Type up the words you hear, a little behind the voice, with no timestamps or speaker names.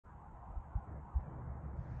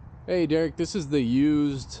Hey Derek, this is the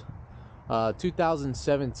used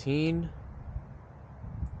 2017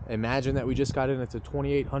 Imagine that we just got in. It's a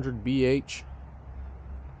 2800 BH.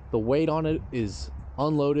 The weight on it is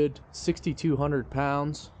unloaded 6,200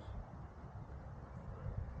 pounds,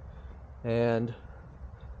 and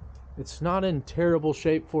it's not in terrible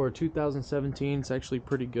shape for a 2017. It's actually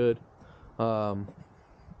pretty good. That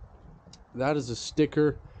is a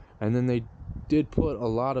sticker, and then they did put a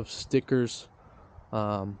lot of stickers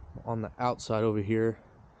on the outside over here.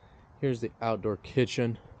 Here's the outdoor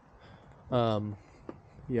kitchen.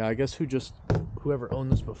 Yeah, I guess whoever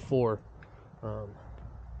owned this before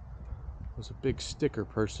was a big sticker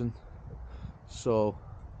person, so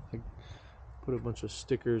I put a bunch of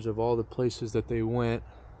stickers of all the places that they went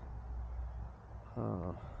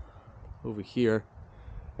over here,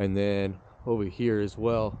 and then over here as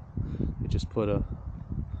well they just put a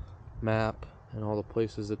map and all the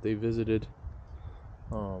places that they visited.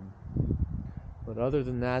 But other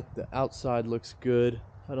than that, the outside looks good.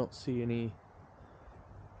 I don't see any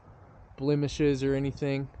blemishes or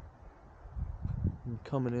anything. And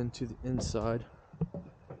coming into the inside,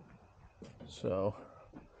 so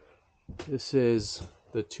this is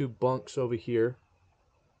the two bunks over here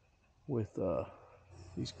with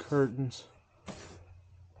these curtains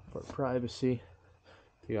for privacy.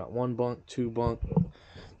 You got one bunk, two bunk.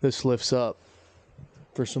 This lifts up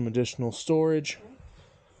for some additional storage,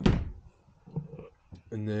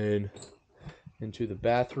 and then into the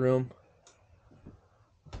bathroom.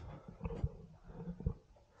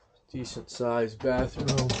 Decent sized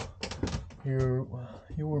bathroom. You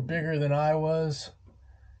were bigger than I was.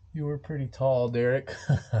 You were pretty tall, Derek.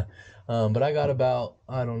 But I got about,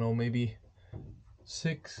 I don't know, maybe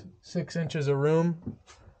six inches of room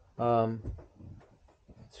to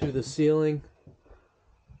the ceiling.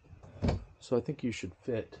 So I think you should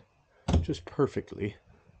fit just perfectly.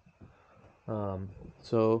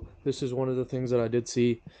 So this is one of the things that I did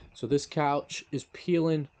see. So this couch is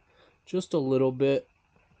peeling just a little bit.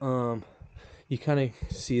 You kind of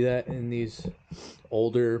see that in these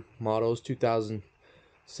older models,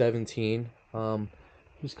 2017.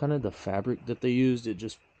 Just kind of the fabric that they used, it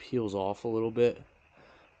just peels off a little bit.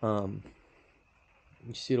 You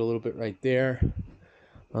see it a little bit right there.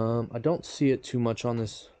 I don't see it too much on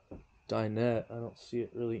this dinette. I don't see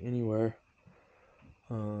it really anywhere.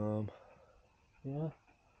 Yeah.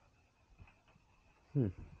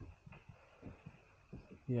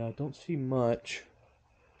 Yeah, I don't see much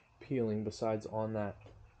peeling besides on that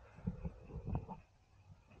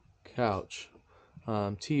couch.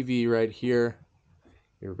 TV right here,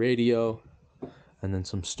 your radio, and then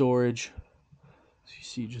some storage. So you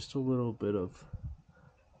see just a little bit of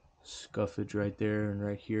scuffage right there and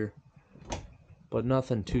right here, but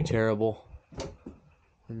nothing too terrible.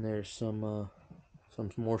 And there's some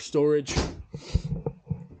more storage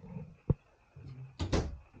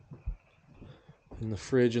in the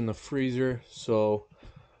fridge and the freezer. So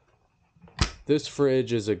this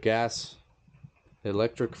fridge is a gas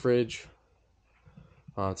electric fridge.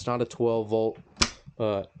 It's not a 12 volt,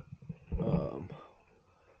 but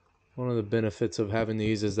one of the benefits of having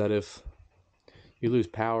these is that if you lose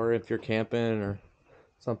power, if you're camping or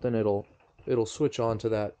something, it'll switch on to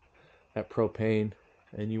that propane,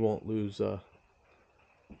 and you won't lose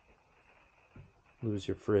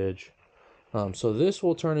your fridge. So this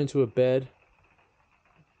will turn into a bed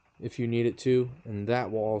if you need it to, and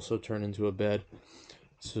that will also turn into a bed.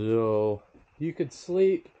 So you could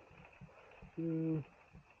sleep 2,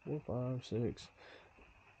 4, 5, 6.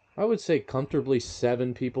 I would say comfortably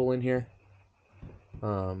 7 people in here.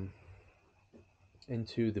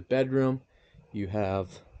 Into the bedroom, you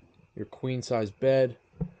have your queen size bed,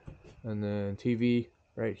 and then TV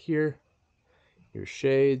right here, your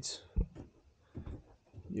shades,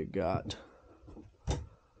 you got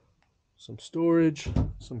some storage,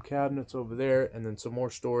 some cabinets over there, and then some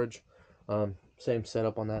more storage. Same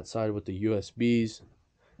setup on that side with the USBs,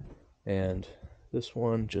 and this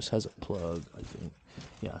one just has a plug, I think.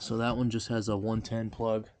 Yeah, so that one just has a 110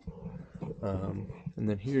 plug. And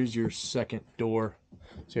then here's your second door.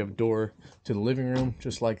 So you have a door to the living room,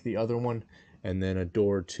 just like the other one, and then a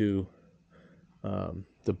door to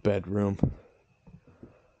the bedroom.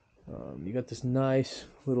 You got this nice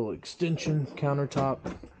little extension countertop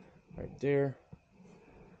right there.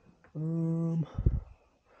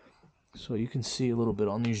 So you can see a little bit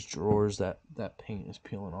on these drawers that paint is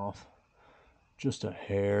peeling off, just a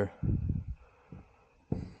hair,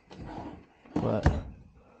 but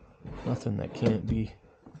nothing that can't be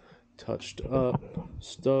touched up.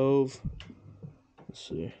 Stove, let's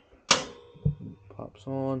see, pops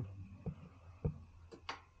on.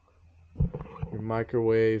 Your your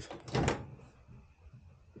microwave.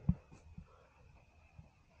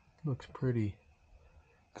 Looks pretty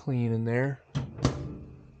clean in there.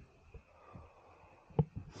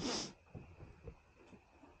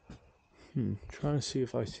 Trying to see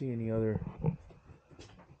if I see any other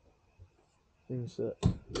things that...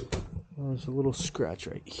 Oh, there's a little scratch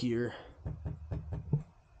right here.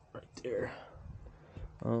 Right there.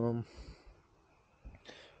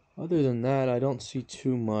 Other than that, I don't see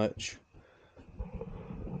too much.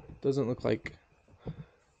 Doesn't look like...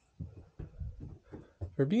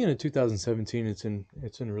 For being a 2017, it's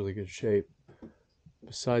in really good shape.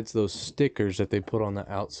 Besides those stickers that they put on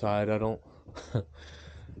the outside, I don't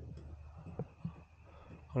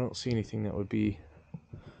I don't see anything that would be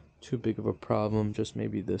too big of a problem. Just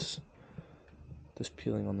maybe this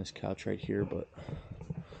peeling on this couch right here, but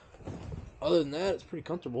other than that, it's pretty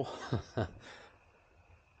comfortable.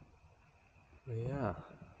 Yeah.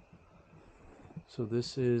 So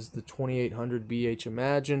this is the 2800 BH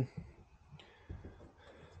Imagine.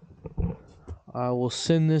 I will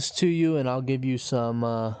send this to you, and I'll give you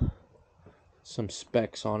some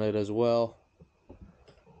specs on it as well.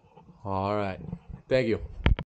 All right. Thank you.